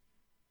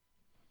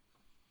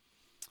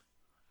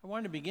I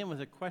wanted to begin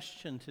with a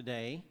question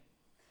today.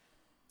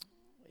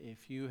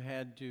 If you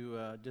had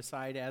to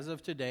decide as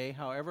of today,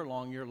 however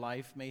long your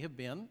life may have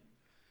been,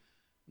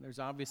 there's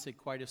obviously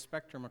quite a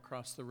spectrum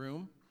across the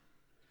room,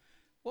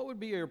 what would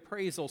be your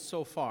appraisal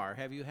so far?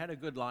 Have you had a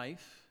good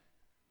life?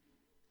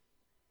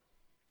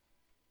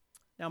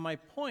 Now, my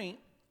point,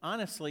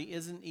 honestly,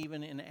 isn't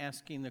even in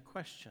asking the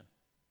question.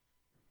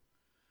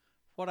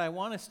 What I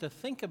want us to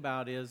think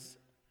about is,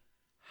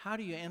 how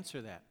do you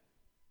answer that?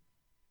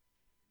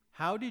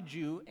 How did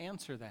you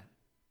answer that?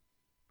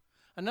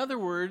 In other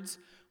words,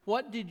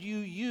 what did you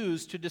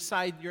use to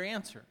decide your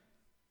answer?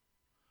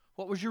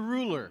 What was your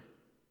ruler?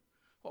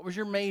 What was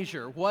your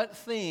measure? What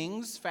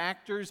things,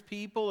 factors,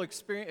 people,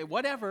 experience,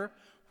 whatever,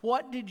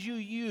 what did you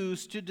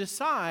use to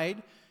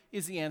decide,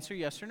 is the answer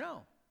yes or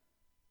no?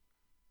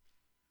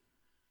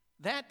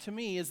 That, to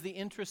me, is the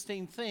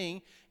interesting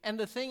thing, and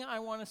the thing I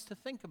want us to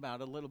think about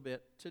a little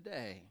bit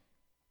today.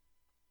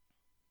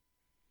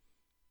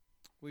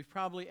 We've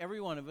probably,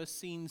 every one of us,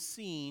 seen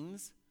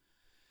scenes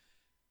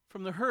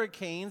from the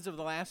hurricanes of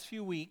the last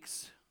few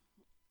weeks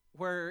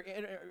where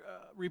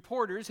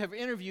reporters have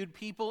interviewed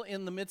people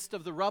in the midst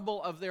of the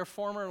rubble of their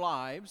former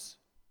lives.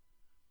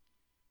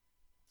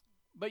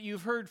 But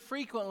you've heard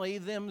frequently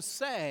them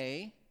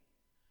say,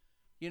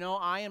 you know,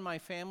 I and my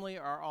family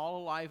are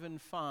all alive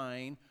and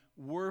fine.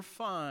 We're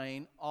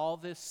fine. All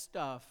this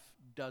stuff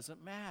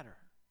doesn't matter.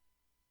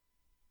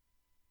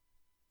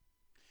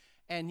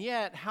 And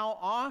yet, how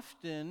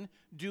often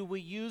do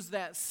we use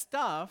that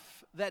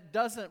stuff that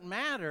doesn't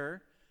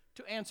matter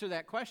to answer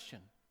that question?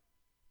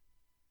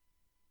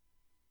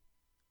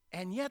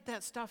 And yet,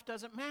 that stuff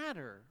doesn't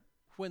matter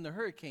when the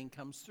hurricane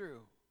comes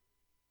through.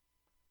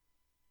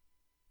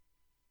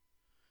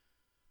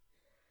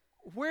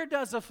 Where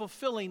does a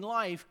fulfilling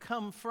life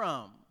come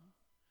from?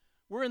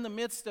 We're in the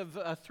midst of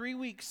a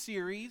 3-week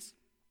series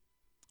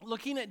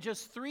looking at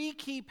just 3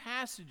 key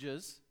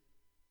passages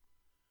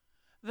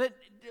that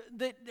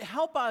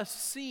help us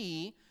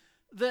see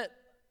that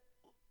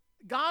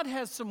God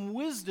has some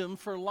wisdom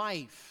for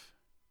life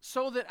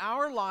so that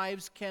our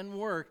lives can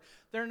work.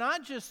 They're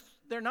not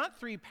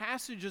 3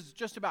 passages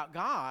just about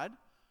God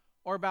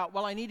or about,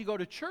 well, I need to go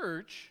to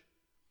church.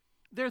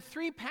 They're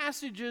 3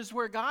 passages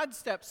where God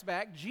steps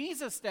back,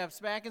 Jesus steps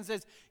back and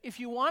says,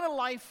 if you want a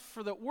life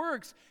that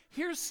works,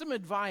 here's some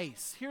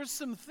advice. Here's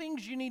some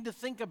things you need to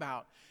think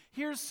about.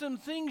 Here's some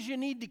things you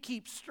need to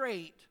keep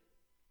straight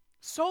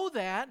so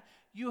that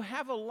you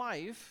have a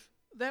life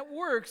that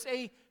works,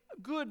 a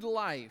good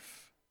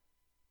life.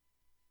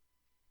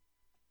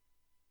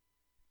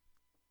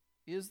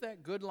 Is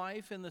that good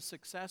life in the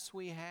success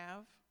we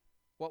have,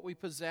 what we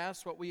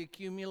possess, what we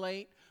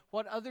accumulate,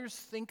 what others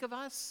think of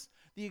us,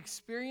 the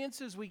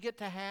experiences we get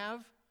to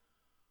have?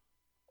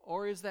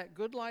 Or is that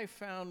good life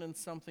found in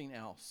something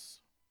else?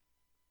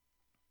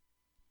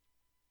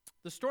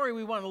 The story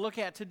we want to look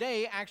at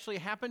today actually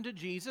happened to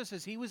Jesus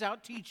as he was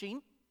out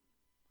teaching.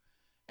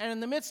 And in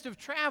the midst of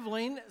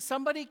traveling,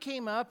 somebody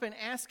came up and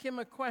asked him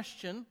a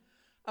question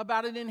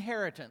about an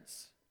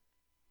inheritance.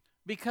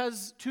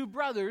 Because 2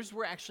 brothers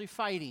were actually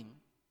fighting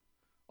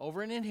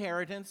over an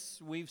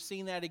inheritance. We've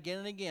seen that again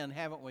and again,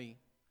 haven't we?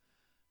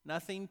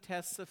 Nothing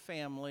tests a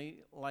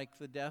family like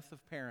the death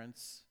of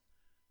parents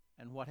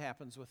and what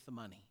happens with the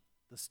money,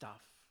 the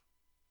stuff.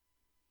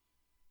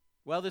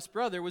 Well, this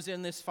brother was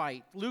in this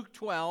fight. Luke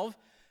 12,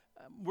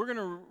 we're going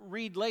to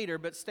read later,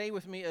 but stay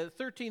with me,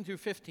 13 through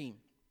 15.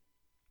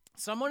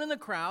 Someone in the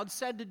crowd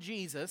said to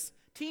Jesus,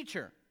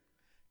 "Teacher,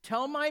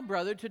 tell my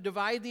brother to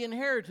divide the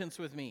inheritance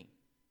with me."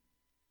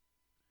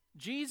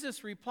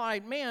 Jesus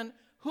replied, "Man,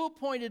 who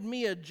appointed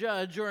me a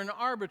judge or an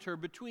arbiter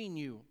between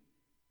you?"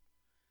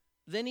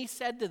 Then he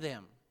said to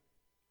them,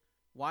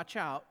 "Watch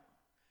out.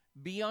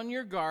 Be on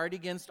your guard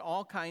against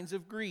all kinds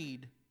of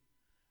greed.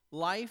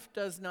 Life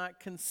does not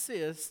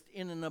consist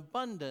in an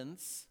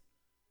abundance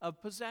of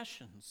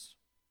possessions."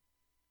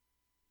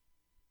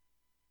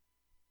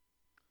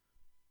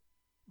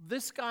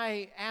 This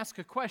guy asked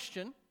a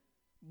question,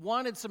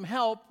 wanted some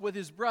help with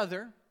his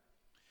brother.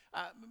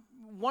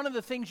 One of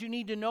the things you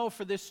need to know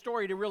for this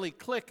story to really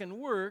click and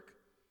work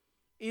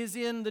is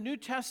in the New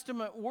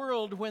Testament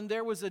world, when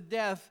there was a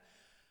death,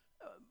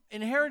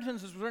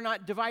 inheritances were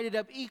not divided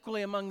up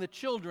equally among the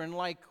children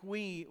like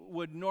we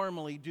would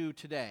normally do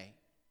today.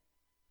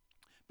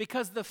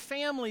 Because the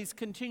family's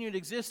continued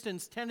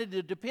existence tended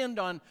to depend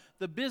on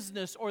the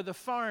business or the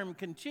farm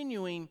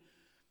continuing,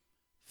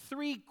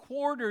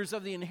 3/4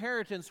 of the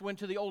inheritance went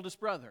to the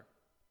oldest brother,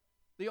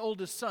 the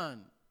oldest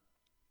son,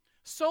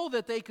 so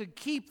that they could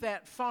keep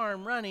that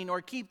farm running or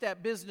keep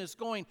that business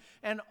going.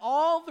 And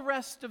all the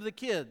rest of the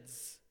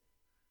kids,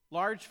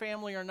 large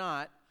family or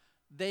not,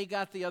 they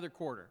got the other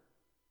quarter.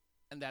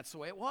 And that's the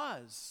way it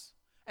was.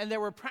 And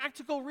there were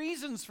practical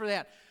reasons for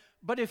that.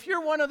 But if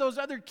you're one of those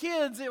other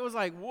kids, it was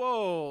like,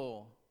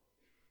 whoa.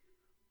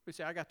 We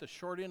say, I got the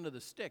short end of the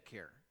stick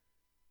here.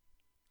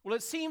 Well,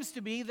 it seems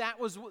to be that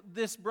was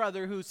this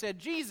brother who said,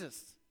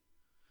 Jesus,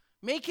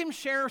 make him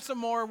share some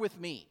more with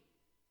me.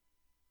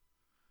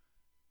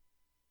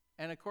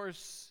 And of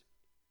course,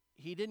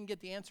 he didn't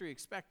get the answer he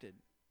expected.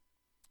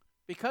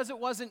 because it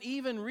wasn't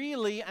even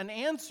really an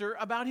answer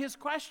about his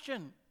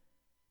question.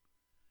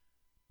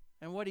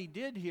 And what he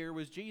did here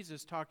was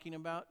Jesus talking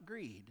about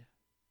greed.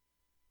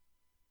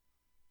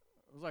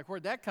 It was like,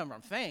 where'd that come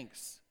from?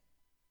 Thanks.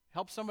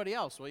 Help somebody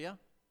else, will you?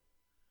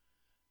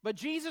 But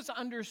Jesus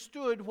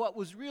understood what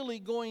was really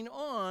going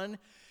on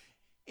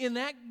in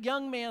that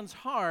young man's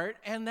heart,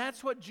 and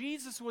that's what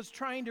Jesus was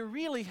trying to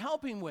really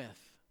help him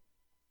with.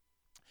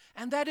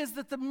 And that is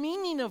that the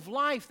meaning of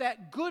life,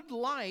 that good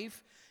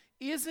life,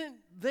 isn't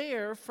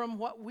there from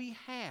what we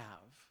have.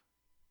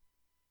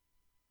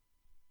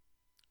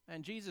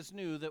 And Jesus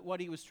knew that what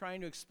he was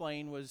trying to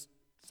explain was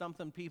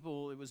something it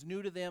was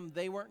new to them.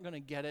 They weren't going to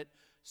get it.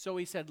 So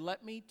he said,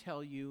 let me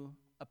tell you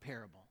a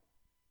parable.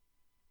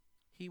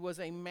 He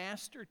was a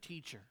master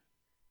teacher.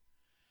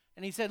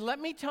 And he said, let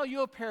me tell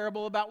you a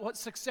parable about what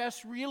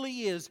success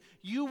really is.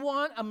 You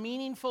want a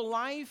meaningful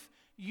life?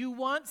 You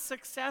want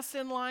success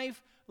in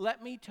life?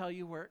 Let me tell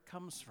you where it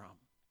comes from.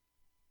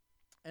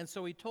 And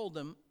so he told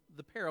them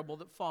the parable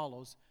that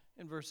follows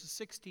in verses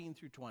 16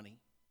 through 20.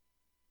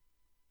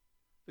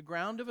 The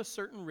ground of a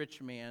certain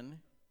rich man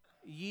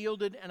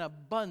yielded an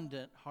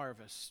abundant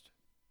harvest.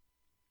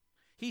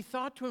 He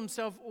thought to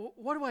himself,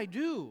 what do I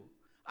do?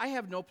 I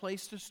have no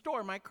place to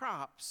store my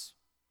crops.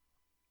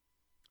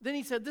 Then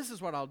he said, this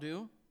is what I'll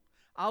do.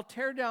 I'll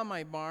tear down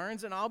my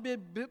barns and I'll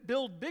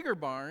build bigger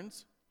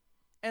barns,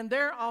 and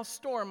there I'll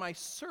store my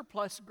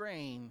surplus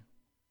grain.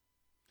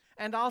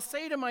 And I'll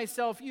say to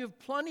myself, you have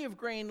plenty of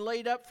grain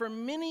laid up for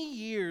many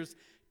years.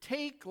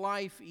 Take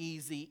life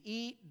easy,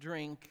 eat,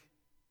 drink,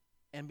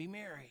 and be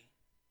merry.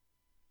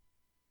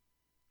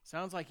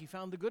 Sounds like he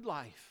found the good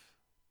life.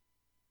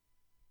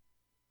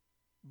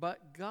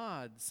 But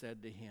God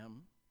said to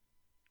him,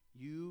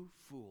 you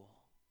fool.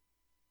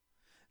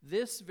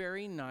 This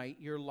very night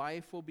your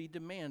life will be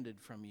demanded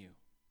from you.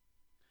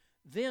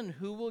 Then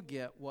who will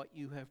get what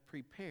you have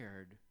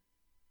prepared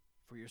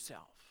for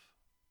yourself?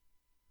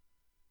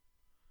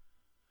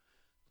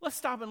 Let's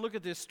stop and look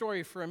at this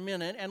story for a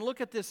minute and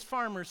look at this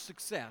farmer's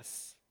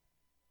success.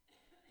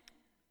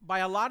 By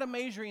a lot of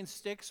measuring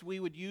sticks we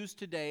would use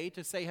today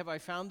to say, have I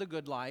found the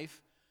good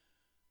life?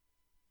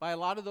 By a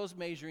lot of those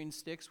measuring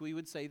sticks, we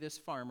would say this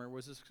farmer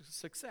was a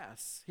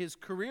success. His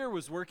career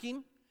was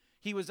working.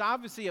 He was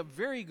obviously a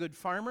very good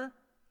farmer,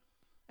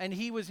 and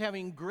he was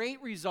having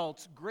great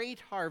results,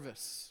 great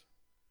harvests.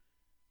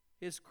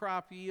 His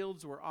crop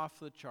yields were off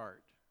the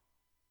chart.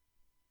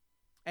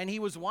 And he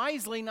was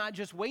wisely not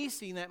just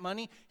wasting that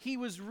money, he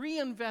was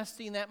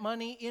reinvesting that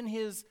money in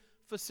his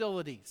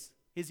facilities,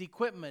 his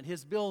equipment,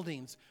 his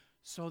buildings,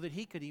 so that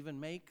he could even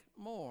make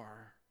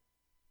more.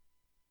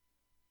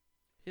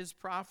 His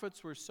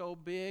profits were so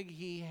big,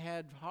 he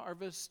had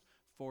harvest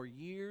for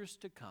years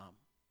to come.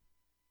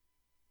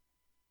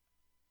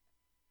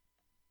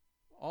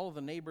 All of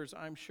the neighbors,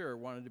 I'm sure,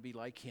 wanted to be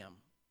like him.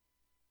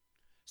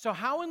 So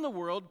how in the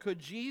world could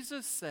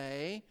Jesus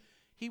say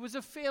he was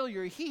a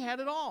failure? He had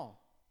it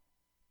all.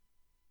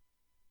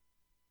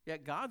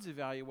 Yet God's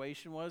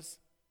evaluation was,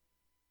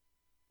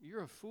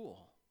 you're a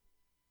fool.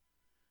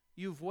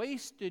 You've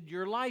wasted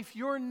your life.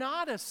 You're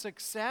not a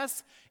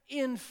success.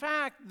 In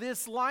fact,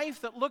 this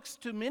life that looks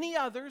to many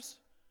others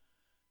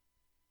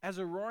as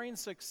a roaring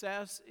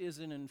success is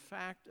in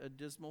fact a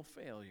dismal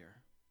failure.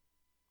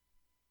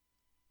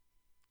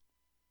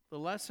 The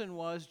lesson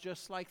was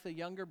just like the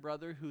younger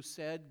brother who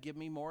said, give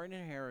me more in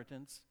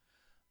inheritance.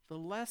 The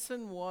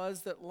lesson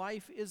was that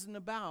life isn't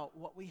about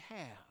what we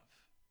have.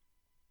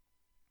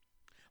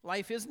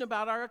 Life isn't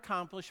about our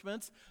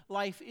accomplishments.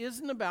 Life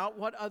isn't about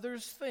what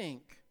others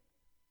think.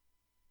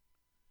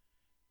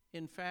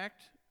 In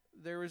fact,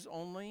 there is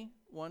only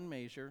one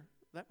measure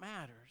that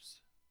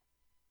matters.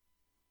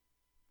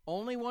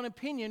 Only one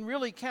opinion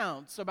really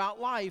counts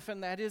about life,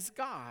 and that is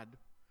God.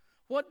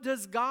 What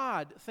does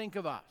God think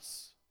of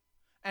us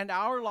and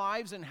our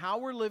lives and how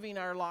we're living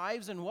our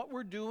lives and what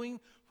we're doing,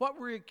 what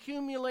we're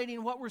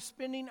accumulating, what we're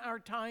spending our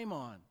time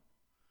on?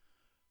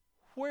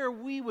 Where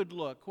we would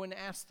look when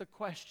asked the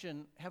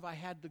question, have I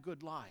had the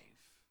good life?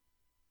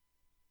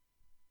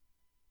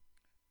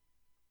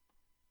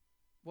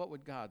 What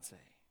would God say?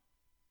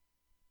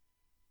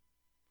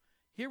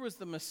 Here was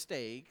the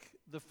mistake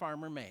the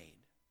farmer made.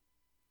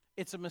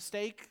 It's a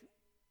mistake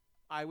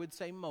I would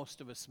say most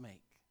of us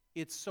make.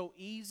 It's so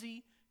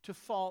easy to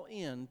fall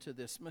into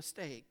this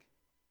mistake.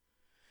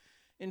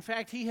 In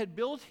fact, he had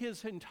built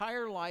his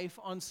entire life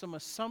on some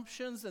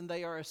assumptions, and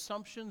they are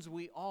assumptions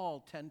we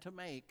all tend to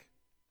make.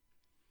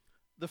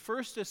 The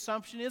first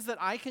assumption is that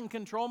I can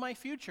control my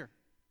future.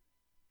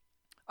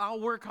 I'll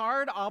work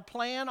hard, I'll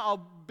plan, I'll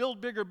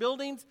build bigger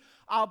buildings,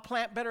 I'll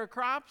plant better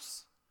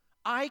crops.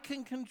 I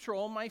can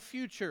control my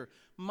future.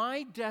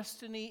 My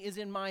destiny is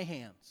in my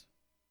hands.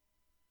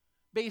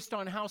 Based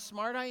on how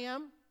smart I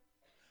am,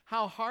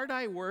 how hard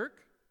I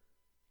work,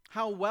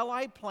 how well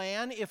I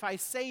plan, if I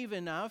save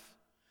enough,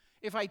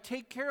 if I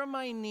take care of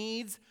my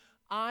needs,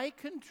 I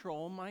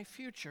control my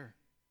future.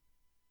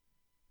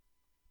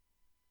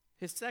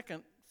 His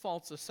second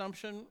false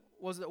assumption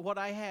was that what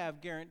I have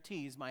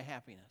guarantees my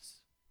happiness.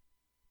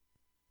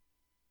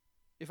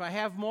 If I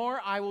have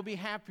more, I will be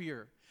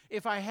happier.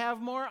 If I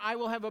have more, I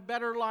will have a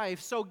better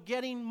life. So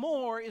getting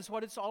more is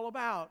what it's all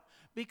about,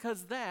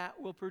 because that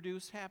will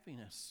produce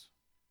happiness.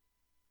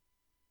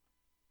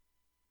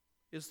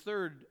 His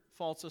third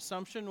false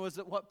assumption was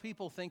that what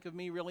people think of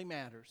me really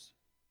matters.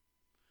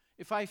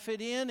 If I fit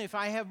in, if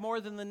I have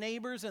more than the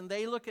neighbors and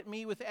they look at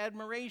me with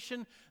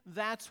admiration,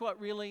 that's what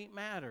really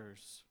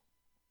matters.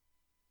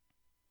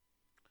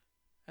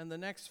 And the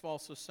next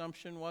false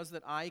assumption was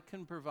that I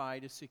can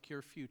provide a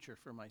secure future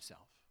for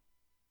myself.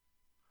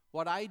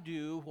 What I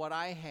do, what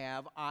I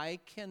have, I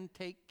can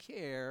take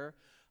care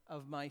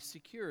of my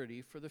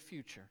security for the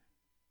future.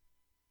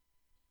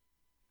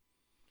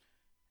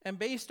 And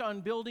based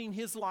on building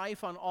his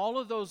life on all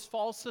of those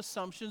false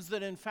assumptions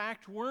that in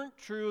fact weren't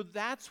true,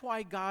 that's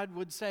why God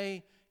would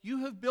say,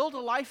 you have built a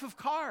life of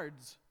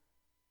cards.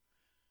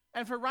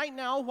 And for right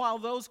now, while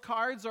those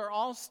cards are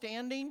all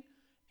standing,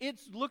 it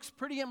looks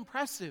pretty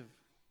impressive.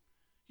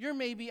 You're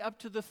maybe up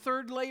to the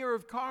third layer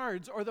of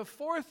cards or the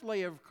fourth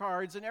layer of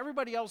cards, and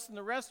everybody else in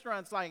the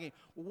restaurant's like,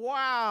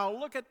 wow,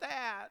 look at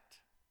that.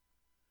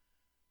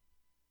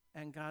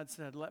 And God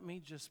said, let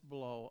me just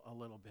blow a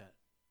little bit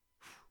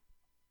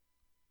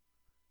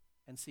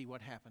and see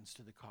what happens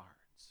to the cards.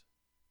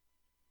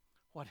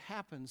 What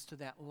happens to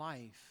that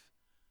life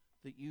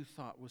that you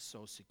thought was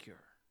so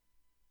secure?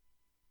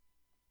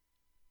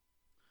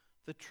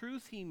 The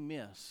truth he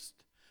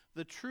missed,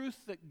 the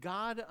truth that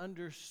God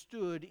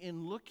understood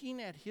in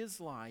looking at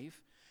his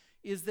life,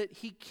 is that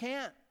he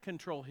can't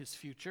control his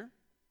future.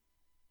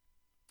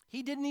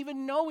 He didn't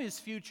even know his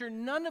future.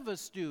 None of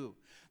us do.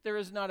 There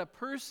is not a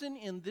person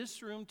in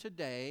this room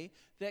today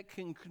that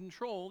can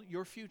control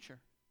your future.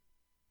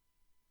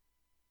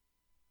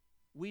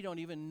 We don't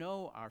even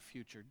know our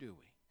future, do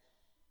we?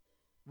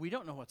 We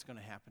don't know what's going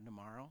to happen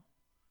tomorrow.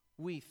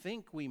 We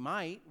think we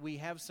might. We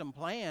have some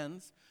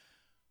plans.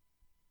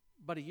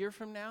 But a year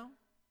from now,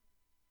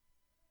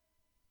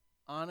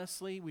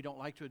 honestly, we don't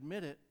like to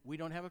admit it, we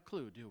don't have a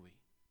clue, do we?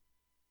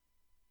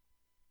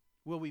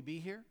 Will we be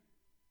here?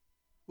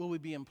 Will we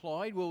be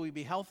employed? Will we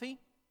be healthy?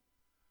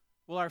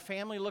 Will our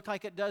family look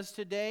like it does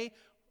today?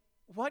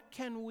 What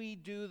can we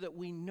do that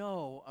we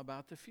know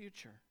about the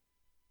future?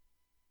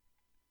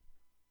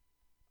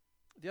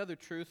 The other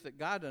truth that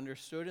God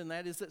understood, and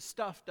that is that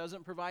stuff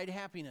doesn't provide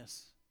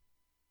happiness.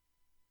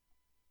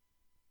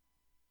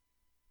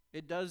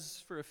 It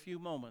does for a few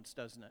moments,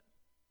 doesn't it?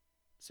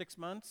 6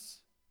 months?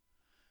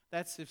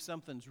 That's if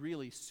something's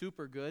really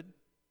super good.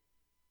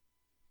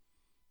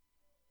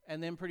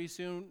 And then pretty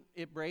soon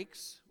it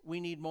breaks.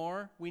 We need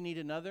more. We need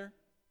another.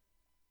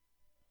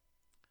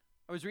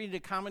 I was reading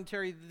a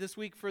commentary this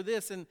week for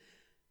this, and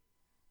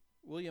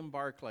William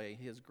Barclay,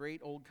 his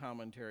great old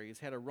commentary, has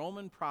had a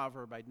Roman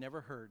proverb I'd never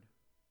heard.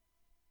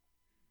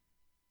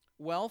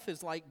 Wealth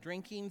is like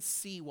drinking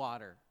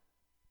seawater.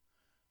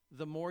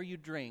 The more you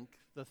drink,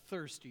 the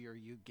thirstier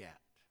you get.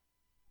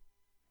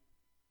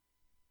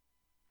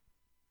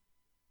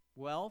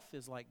 Wealth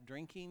is like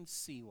drinking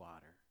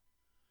seawater.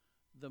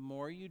 The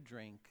more you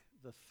drink,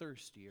 the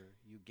thirstier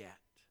you get.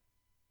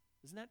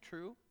 Isn't that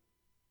true?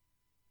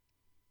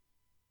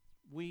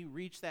 We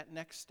reach that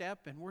next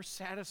step and we're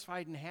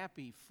satisfied and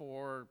happy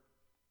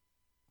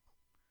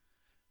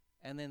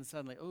and then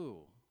suddenly,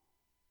 oh,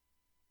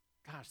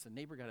 gosh, the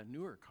neighbor got a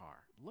newer car.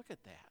 Look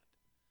at that.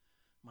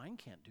 Mine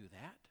can't do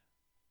that.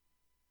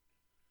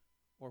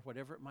 Or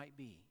whatever it might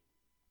be.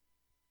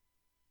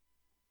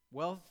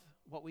 Wealth,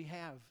 what we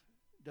have,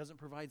 doesn't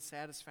provide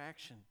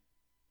satisfaction.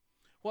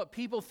 What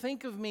people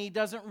think of me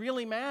doesn't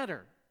really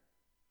matter.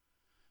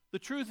 The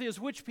truth is,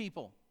 which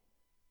people?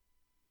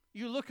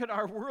 You look at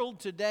our world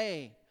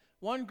today,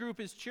 one group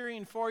is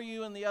cheering for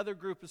you and the other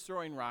group is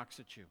throwing rocks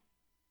at you.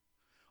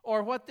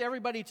 Or what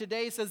everybody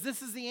today says,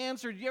 this is the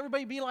answer. Did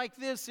everybody be like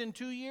this in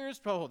 2 years?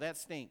 Oh, that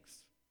stinks.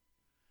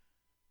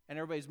 And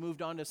everybody's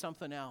moved on to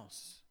something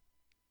else.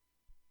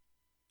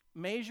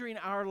 Measuring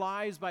our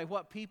lives by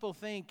what people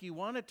think, you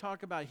want to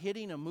talk about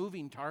hitting a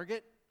moving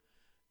target?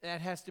 That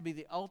has to be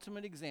the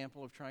ultimate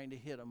example of trying to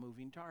hit a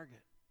moving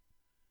target.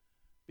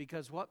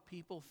 Because what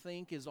people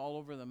think is all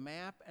over the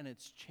map and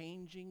it's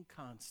changing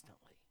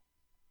constantly.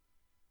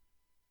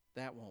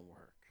 That won't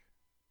work.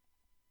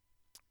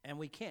 And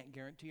we can't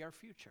guarantee our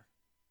future.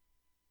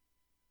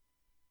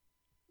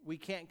 We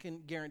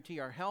can't guarantee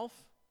our health.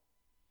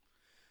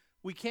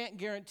 We can't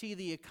guarantee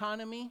the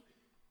economy.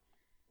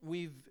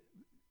 We've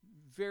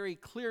very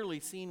clearly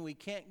seen we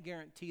can't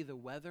guarantee the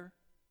weather.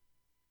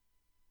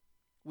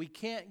 We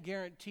can't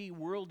guarantee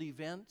world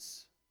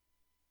events.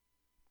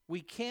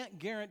 We can't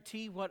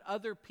guarantee what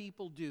other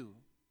people do.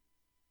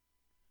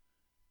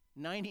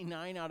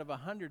 99 out of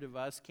 100 of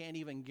us can't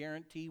even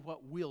guarantee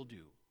what we'll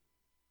do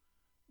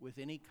with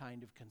any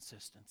kind of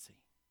consistency.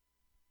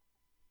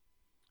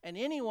 And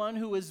anyone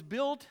who has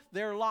built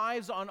their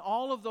lives on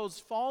all of those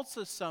false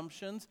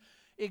assumptions,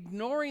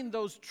 ignoring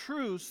those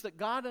truths that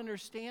God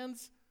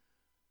understands,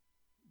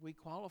 we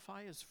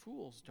qualify as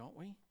fools, don't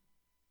we?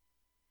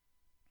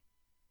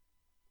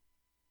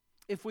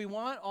 If we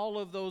want all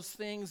of those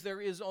things,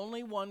 there is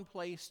only one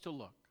place to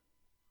look.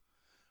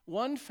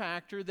 one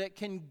factor that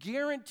can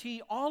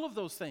guarantee all of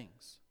those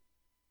things,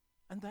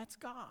 and that's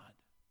God.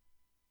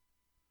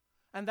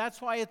 And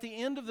that's why at the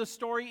end of the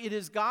story, it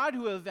is God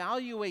who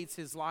evaluates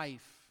his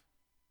life.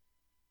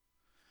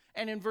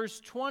 And in verse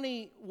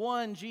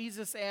 21,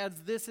 Jesus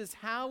adds, "This is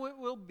how it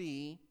will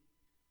be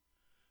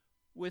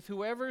with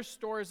whoever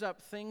stores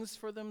up things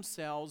for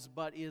themselves,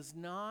 but is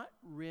not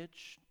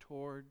rich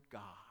toward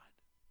God."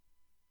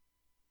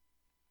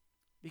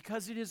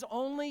 Because it is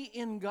only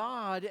in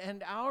God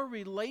and our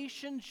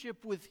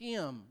relationship with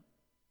him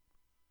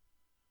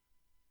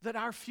that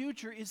our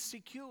future is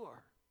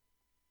secure.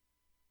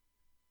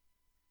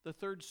 The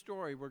third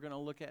story we're going to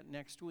look at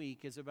next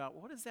week is about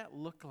what does that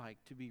look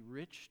like to be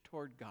rich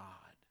toward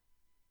God?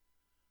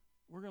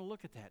 We're going to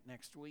look at that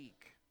next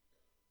week.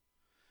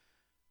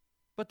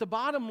 But the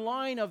bottom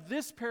line of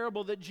this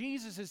parable that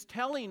Jesus is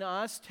telling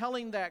us,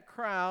 telling that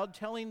crowd,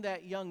 telling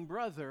that young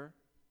brother,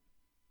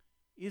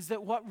 is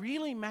that what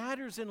really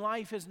matters in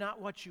life is not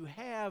what you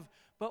have,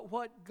 but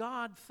what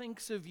God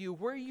thinks of you,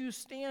 where you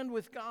stand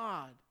with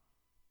God.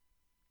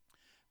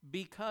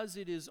 Because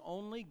it is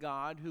only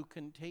God who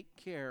can take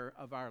care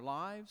of our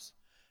lives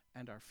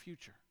and our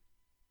future.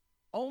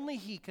 Only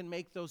he can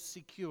make those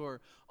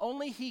secure.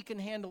 Only he can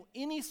handle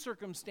any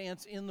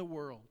circumstance in the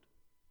world.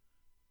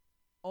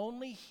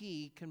 Only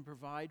he can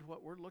provide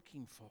what we're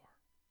looking for.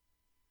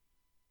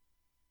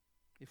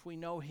 If we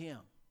know him,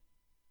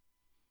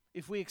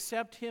 if we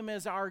accept him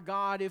as our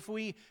God, if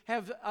we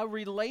have a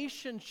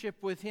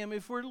relationship with him,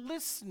 if we're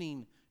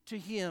listening to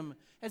him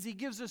as he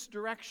gives us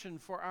direction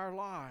for our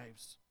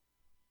lives.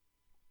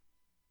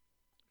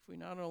 If we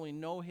not only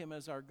know him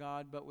as our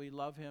God, but we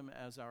love him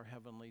as our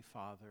Heavenly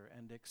Father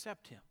and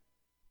accept him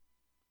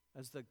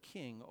as the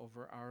King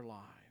over our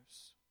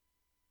lives.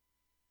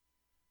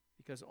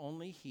 Because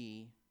only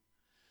he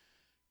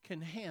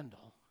can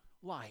handle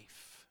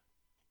life.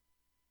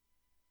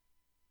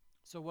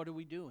 So what are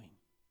we doing?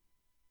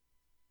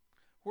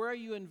 Where are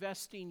you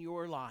investing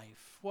your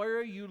life? Where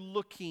are you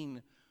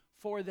looking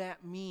for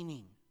that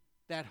meaning,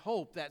 that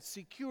hope, that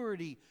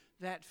security,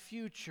 that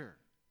future?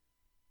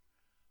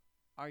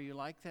 Are you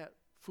like that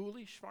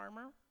foolish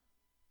farmer?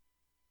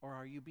 Or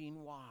are you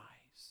being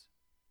wise?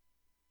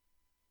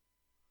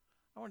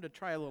 I wanted to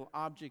try a little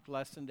object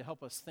lesson to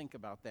help us think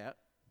about that.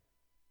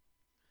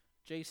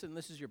 Jason,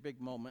 this is your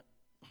big moment.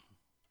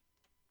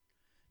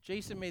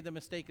 Jason made the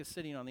mistake of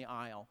sitting on the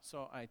aisle,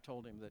 so I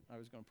told him that I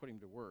was going to put him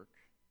to work.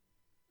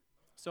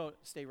 So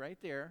stay right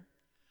there,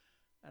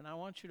 and I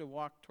want you to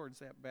walk towards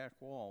that back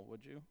wall,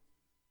 would you?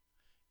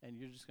 And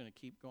you're just going to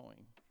keep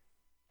going.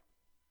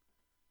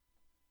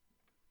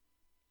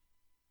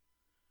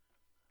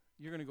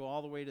 You're going to go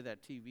all the way to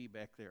that TV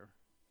back there,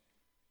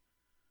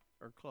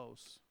 or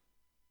close.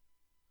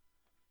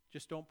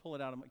 Just don't pull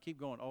it out of my, keep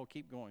going. Oh,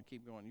 keep going,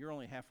 keep going. You're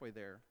only halfway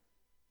there.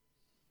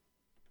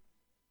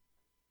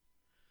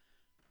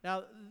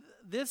 Now,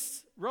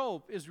 this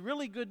rope is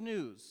really good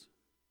news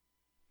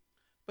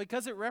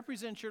because it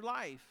represents your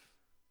life.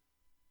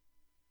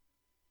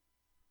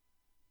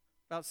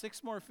 About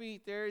 6 more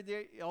feet there.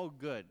 Oh,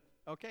 good.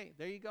 Okay,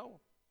 there you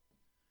go.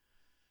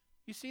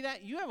 You see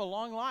that? You have a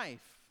long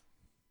life.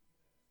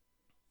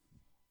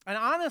 And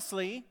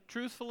honestly,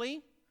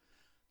 truthfully,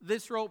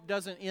 this rope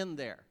doesn't end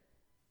there.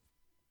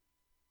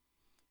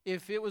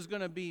 If it was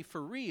going to be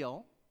for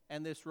real,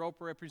 and this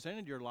rope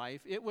represented your life,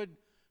 it would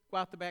go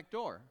out the back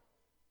door.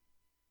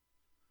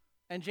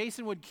 And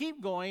Jason would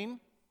keep going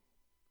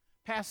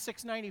past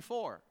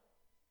 694.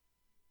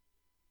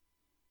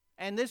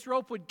 And this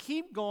rope would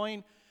keep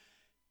going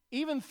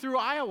even through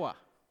Iowa.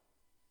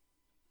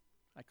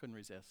 I couldn't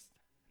resist.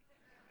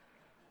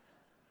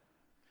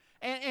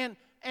 And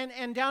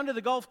down to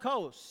the Gulf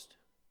Coast.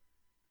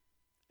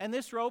 And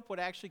this rope would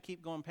actually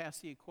keep going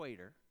past the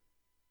equator.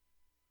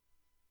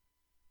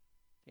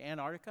 To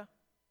Antarctica.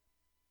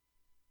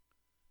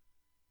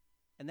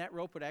 And that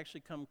rope would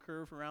actually come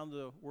curve around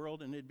the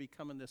world, and it'd be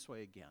coming this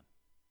way again.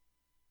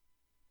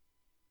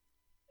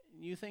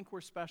 You think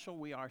we're special?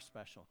 We are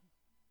special.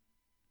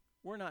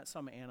 We're not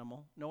some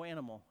animal. No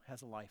animal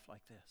has a life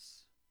like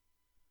this.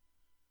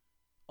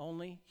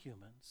 Only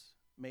humans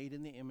made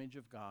in the image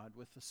of God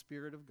with the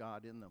Spirit of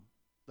God in them,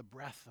 the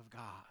breath of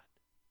God.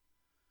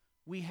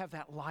 We have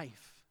that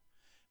life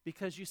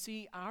because, you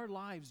see, our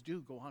lives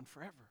do go on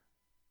forever.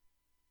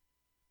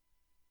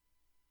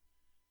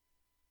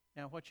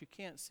 Now, what you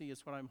can't see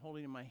is what I'm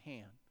holding in my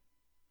hand.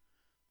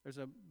 There's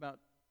about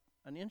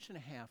 1.5 inches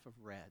of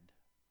red.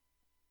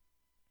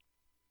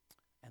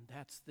 And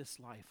that's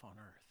this life on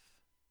earth,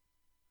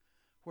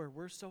 where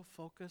we're so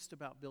focused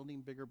about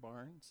building bigger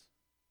barns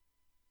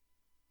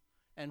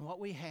and what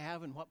we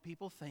have and what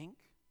people think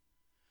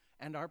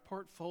and our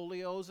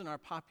portfolios and our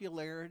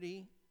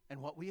popularity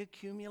and what we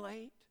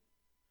accumulate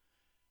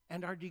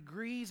and our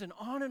degrees and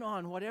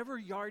on, whatever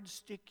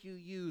yardstick you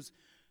use,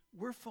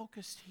 we're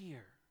focused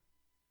here.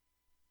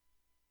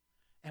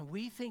 And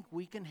we think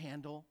we can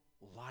handle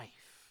life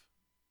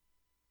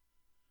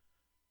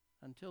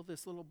until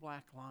this little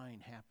black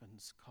line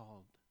happens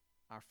called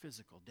our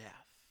physical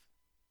death.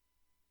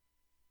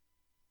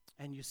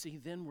 And you see,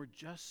 then we're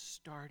just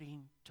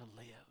starting to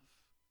live.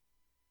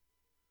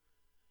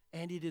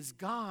 And it is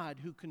God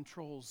who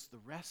controls the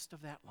rest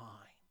of that line.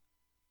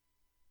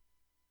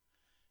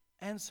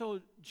 And so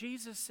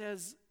Jesus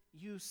says,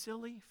 you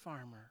silly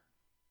farmer,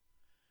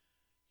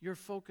 you're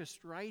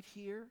focused right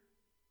here,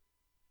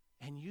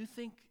 and you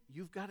think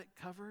you've got it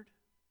covered,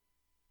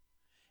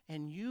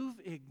 and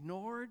you've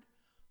ignored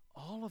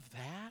all of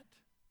that?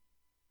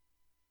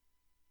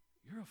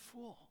 You're a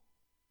fool.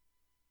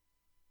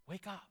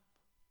 Wake up.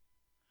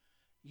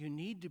 You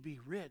need to be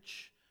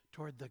rich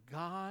toward the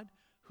God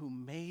who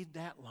made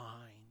that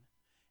line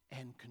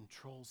and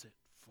controls it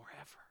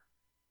forever.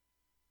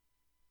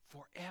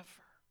 Forever.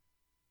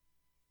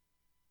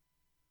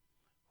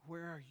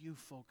 Where are you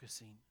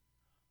focusing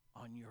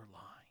on your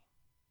line?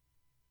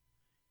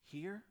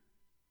 Here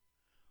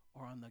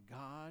or on the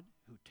God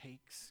who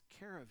takes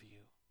care of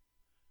you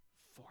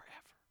forever?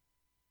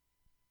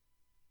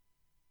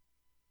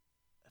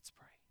 Let's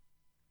pray.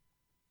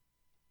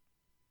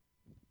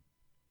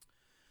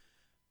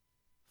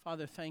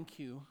 Father, thank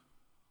you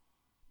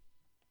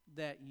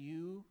that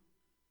you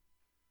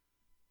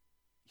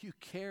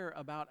care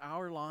about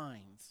our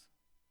lines,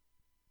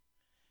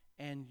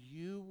 and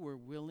you were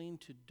willing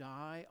to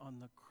die on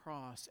the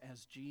cross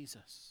as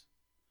Jesus,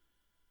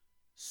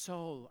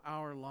 so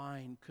our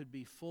line could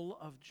be full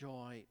of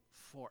joy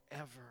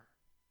forever.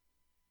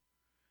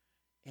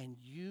 And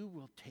you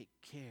will take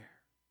care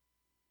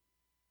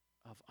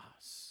of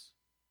us.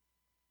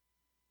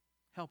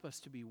 Help us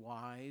to be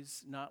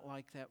wise, not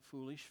like that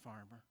foolish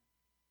farmer,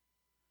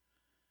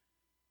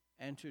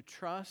 and to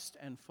trust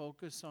and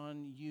focus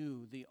on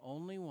you, the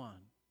only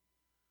one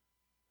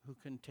who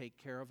can take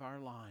care of our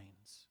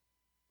lines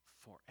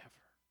forever.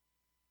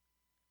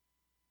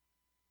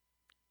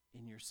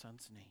 In your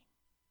Son's name,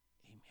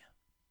 amen.